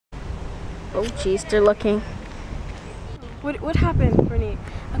Oh jeez, they're looking. What happened, Brittany?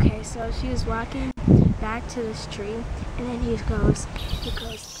 Okay, so she was walking back to this tree, and then he goes.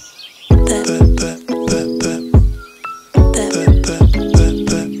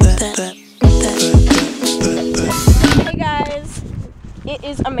 Hey guys, it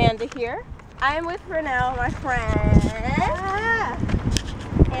is Amanda here. I am with Renelle, my friend,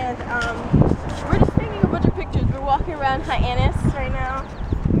 and we're just taking a bunch of pictures. We're walking around Hyannis right now.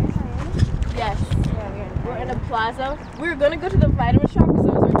 Yes. We're in a plaza. We were gonna go to the vitamin shop because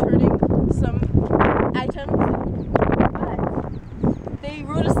I was returning some items, but they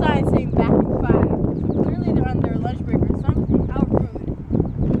wrote a sign saying back in 5. So clearly they're on their lunch break or something. How rude.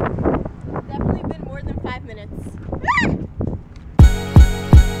 Definitely been more than 5 minutes.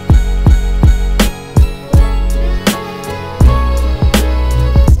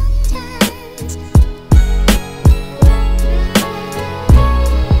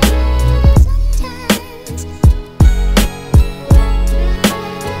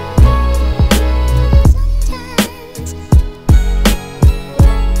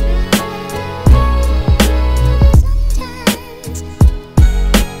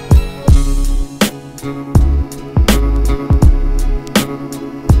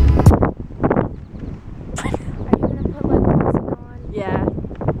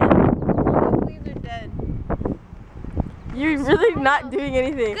 You're really not doing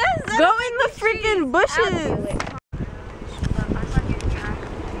anything. Go in the freaking bushes.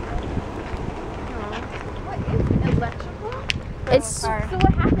 What is electrical? It's So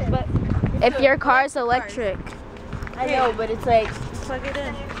what happened? But if your car's electric. I know, but it's like Plug it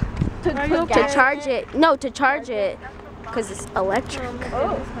in. To charge it. No, to charge it. Because it's electric.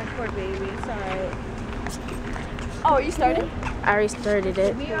 Oh, my poor baby. It's alright. Oh, are you starting? I already started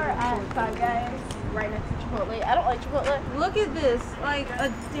it. We are at Five Guys, right next to Chipotle. I don't like Chipotle. Look at this. Like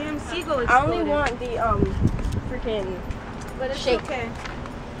a damn seagull exploded. I only want the freaking but it's shake okay.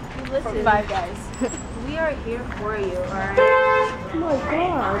 from Five Guys. We are here for you, alright? Oh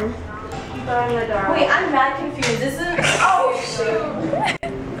my god. Wait, I'm mad confused. This is oh shoot.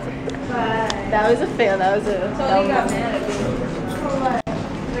 That was a fail. That was a. Totally got mad at me. Like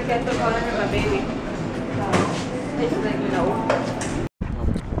I kept calling her my baby. It's like, you know.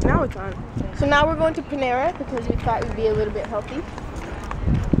 Now it's on. So now we're going to Panera because we thought it would be a little bit healthy.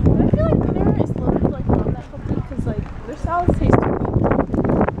 But I feel like Panera is a little bit like not that healthy because like their salads taste too good.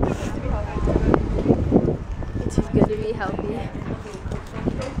 It's too good to be healthy.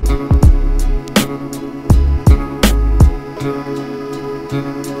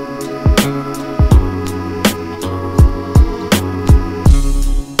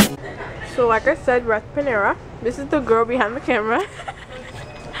 So like I said, we're at Panera. This is the girl behind the camera.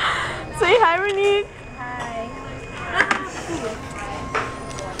 Say hi, Renique. Hi.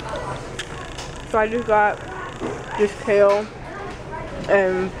 So I just got this kale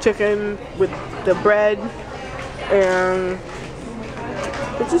and chicken with the bread and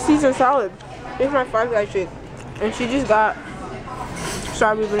it's a Caesar salad. Here's my Five Guys shake. And she just got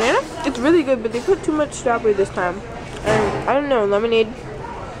strawberry banana. It's really good, but they put too much strawberry this time. And I don't know, lemonade.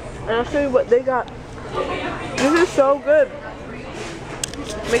 And I'll show you what they got. This is so good.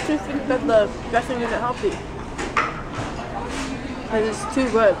 Makes me think that the dressing isn't healthy. Because it's too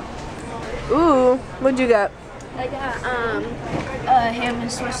good. Ooh, what'd you get? I got a ham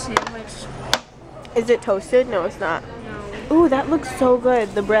and Swiss sandwich. Is it toasted? No, it's not. No. Ooh, that looks so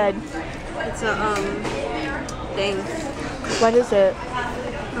good. The bread. It's a thing. What is it?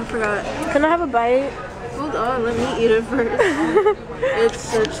 I forgot. Can I have a bite? Hold on, let me eat it first.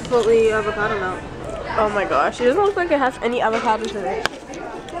 It's a Chipotle avocado melt. Oh my gosh, it doesn't look like it has any avocados in it.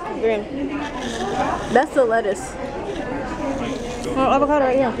 Green. That's the lettuce. Oh, avocado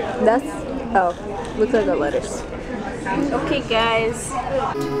right here. That's, oh, looks like a lettuce. Okay, guys.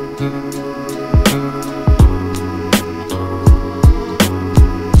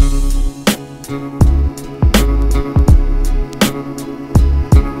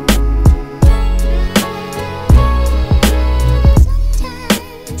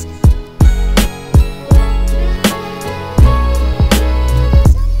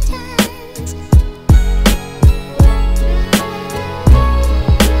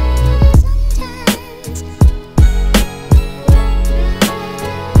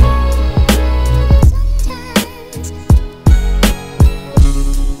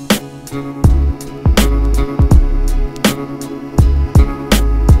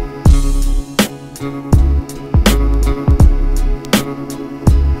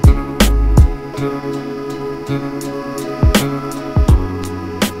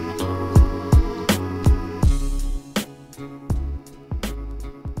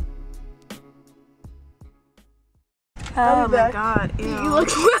 I'll be my back. god. Ew. You look.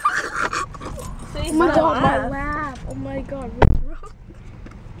 See, Oh my god, my laugh. laugh. Oh my god, what's wrong?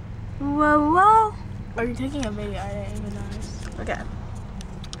 Whoa, whoa. Are you taking a video? I didn't even notice. Okay.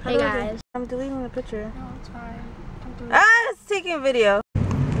 Hey guys. I'm deleting the picture. No, it's fine. It's taking a video.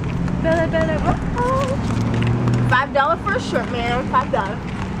 $5 for a shirt, man. $5.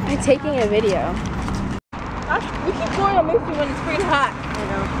 I'm taking a video. We keep going on Main Street when it's freaking hot. I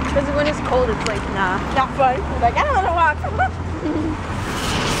know. Because when it's cold, it's like, nah. Not fun. We're like, I don't want to walk.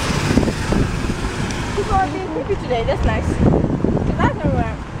 People are being creepy today. That's nice. Because I don't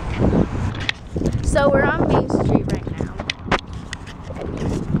want. So we're on Main Street right now.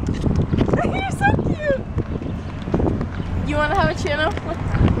 You're so cute. You want to have a channel?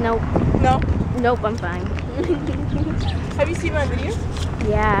 Nope. No. Nope, I'm fine. Have you seen my videos?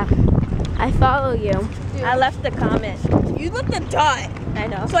 Yeah. I follow you. Dude, I left a comment. you looked a dot, I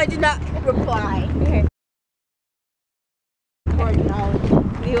know. so I did not reply. Okay. Or acknowledge.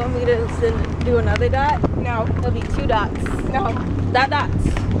 Do you want me to do another dot? No. It'll be 2 dots. No. Dots.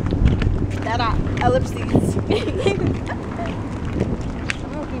 Dot. Ellipses. I'm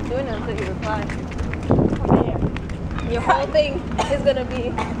gonna keep doing it until you reply. Okay. Your whole thing is gonna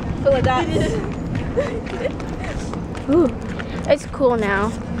be full of dots. Ooh, it's cool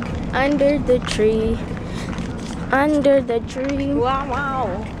now. Under the tree. Under the tree. Wow,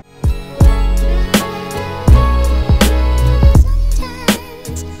 wow.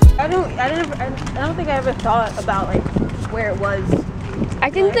 I don't think I ever thought about like where it was. I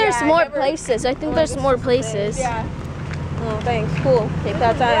think there's Yeah, I more never- places. I think there's more places. Yeah. Oh, thanks. Cool. Take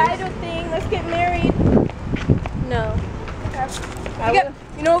that time. Bridal thing. Let's get married. No.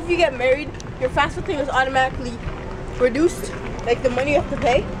 You know, if you get married, your FAFSA thing is automatically reduced. Like the money you have to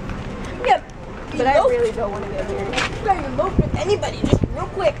pay. Yeah. But I really don't want to get married. You can't elope with anybody, just real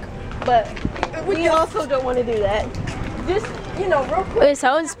quick. But With we your- also don't want to do that. Just, you know, real quick. Wait,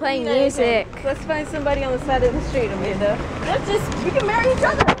 someone's playing music. Let's find somebody on the side of the street, Amanda. Let's just, we can marry each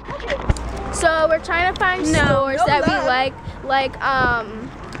other. Okay. So we're trying to find stores no that love. we like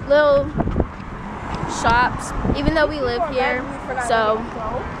little shops, even though we live here. So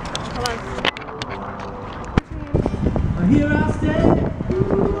Hold on. Here I stand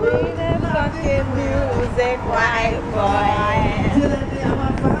Play that fucking music, white boy. till that day I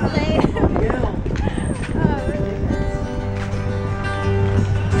might find.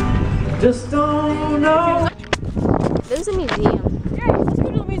 Just don't know. there's a museum. Yeah, let's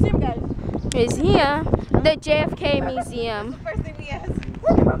go to the museum, guys. Museum, the JFK Museum. First thing we ask.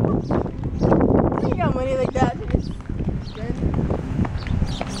 You got money like that.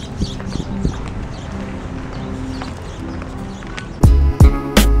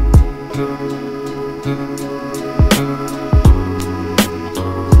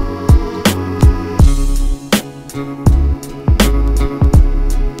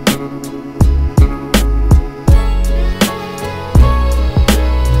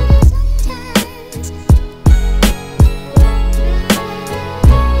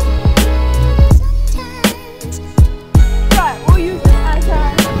 Right, we'll use it as a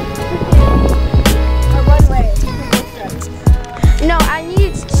runway. No, I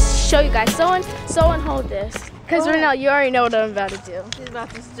need to show you guys. Someone hold this. Because Renelle, you already know what I'm about to do. She's about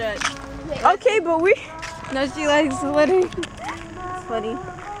to stretch. Okay, but we. No, she likes sweating. It's funny.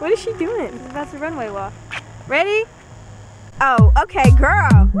 What is she doing? She's about to runway walk. Ready? Oh, okay,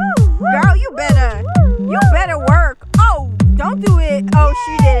 girl. Girl, you better work. Oh, don't do it. Oh,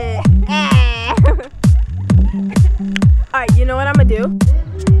 she did it. Alright, you know what I'm gonna do?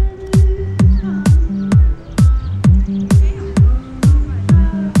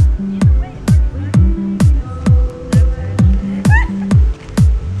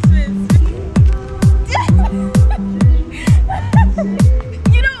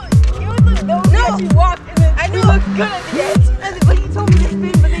 She walked and then we looked good at the end. And then when he told me to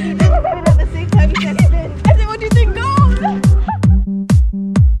spin, but then you didn't spin at the same time you said spin. I said, what do you think goes?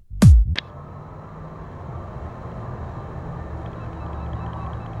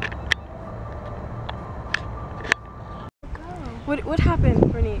 What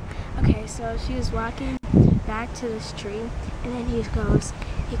happened, Bernie? Okay, so she was walking back to this tree, and then he goes,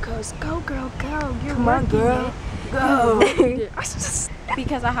 go girl, go. You're Come on, working girl. it." Go.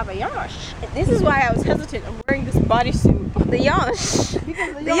 Because I have a yash. This is why I was hesitant of wearing this bodysuit. The yash.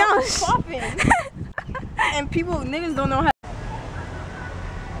 Because the The yarn is yash. popping. And niggas don't know how.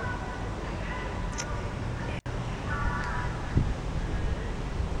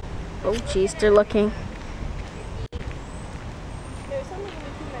 Oh, jeez, they're looking. There's something in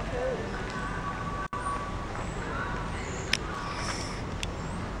between my toes.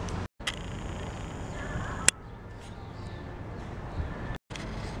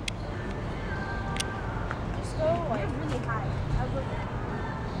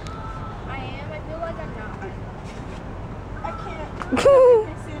 Put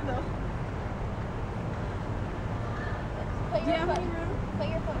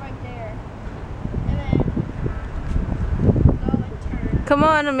your foot right there. And then go and turn. Come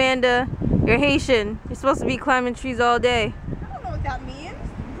on, Amanda. You're Haitian. You're supposed to be climbing trees all day. I don't know what that means,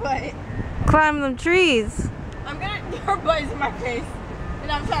 but Climb them trees. I'm gonna. Her butt is in my face, and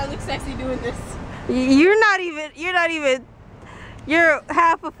I'm trying to look sexy doing this. You're not even. You're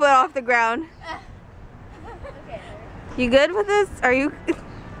half a foot off the ground. Okay. You good with this? Are you?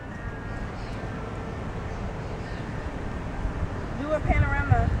 Do a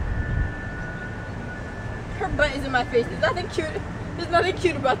panorama. Her butt is in my face. There's nothing cute. There's nothing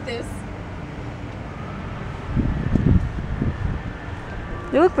cute about this.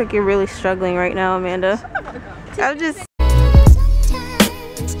 You look like you're really struggling right now, Amanda. I'm just.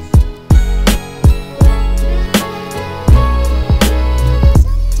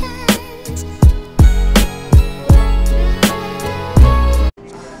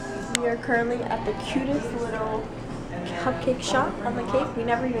 We are currently at the cutest little cupcake shop on the Cape. We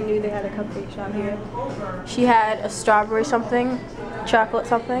never even knew they had a cupcake shop here. She had a strawberry something, chocolate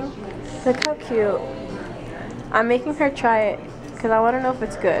something. Look how cute. I'm making her try it because I want to know if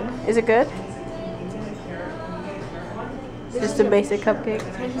it's good. Is it good? Just a basic cupcake.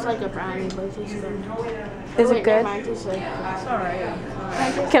 It tastes like a brownie, but it tastes good. Is it good? Mine tastes like It's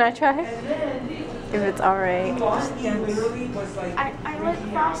alright. Can I try? If it's alright. I like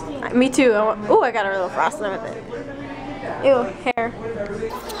frosting. Me too. Oh, I got a little frosting with it. Ew, hair.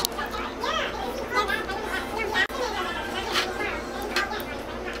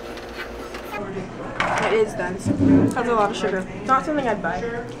 It is dense. Has a lot of sugar. Not something I'd buy.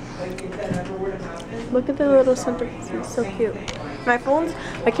 Look at the little centerpiece. It's so cute. My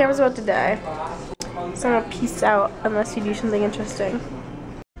camera's about to die. So I'm gonna peace out unless you do something interesting.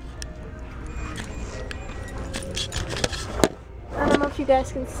 I don't know if you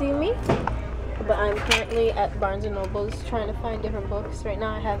guys can see me, but I'm currently at Barnes & Noble's trying to find different books. Right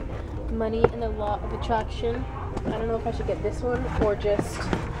now I have Money and the Law of Attraction. I don't know if I should get this one or just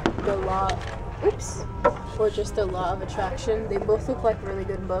the Law of Attraction. They both look like really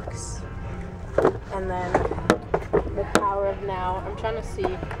good books. And then The Power of Now. I'm trying to see,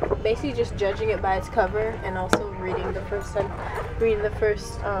 basically just judging it by its cover and also reading the first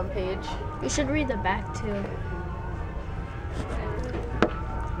page. You should read the back too.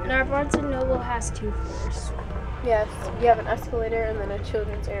 And our Barnes & Noble has 2 floors. Yes, you have an escalator and then a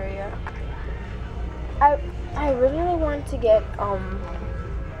children's area. I really want to get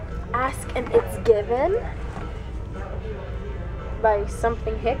Ask and It's Given by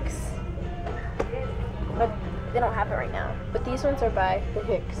something Hicks, but they don't have it right now. But these ones are by the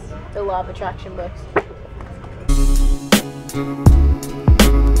Hicks, the Law of Attraction books.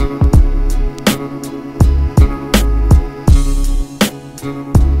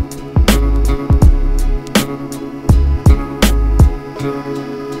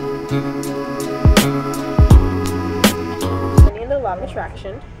 Money and the Law of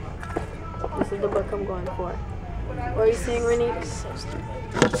Attraction. This is the book I'm going for. What are you saying, Renee?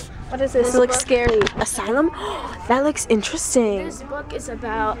 What is this? This looks scary. Asylum? That looks interesting. This book is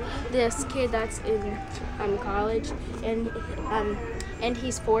about this kid that's in college, and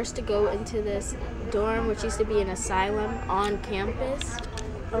he's forced to go into this dorm, which used to be an asylum on campus.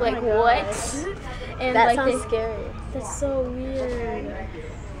 Oh like my God. what? And That like sounds scary. That's so weird.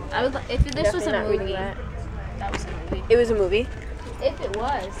 I would if this was a Definitely not reading movie. that. That was a movie. It was a movie? If it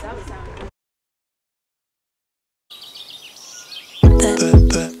was, that would sound cool.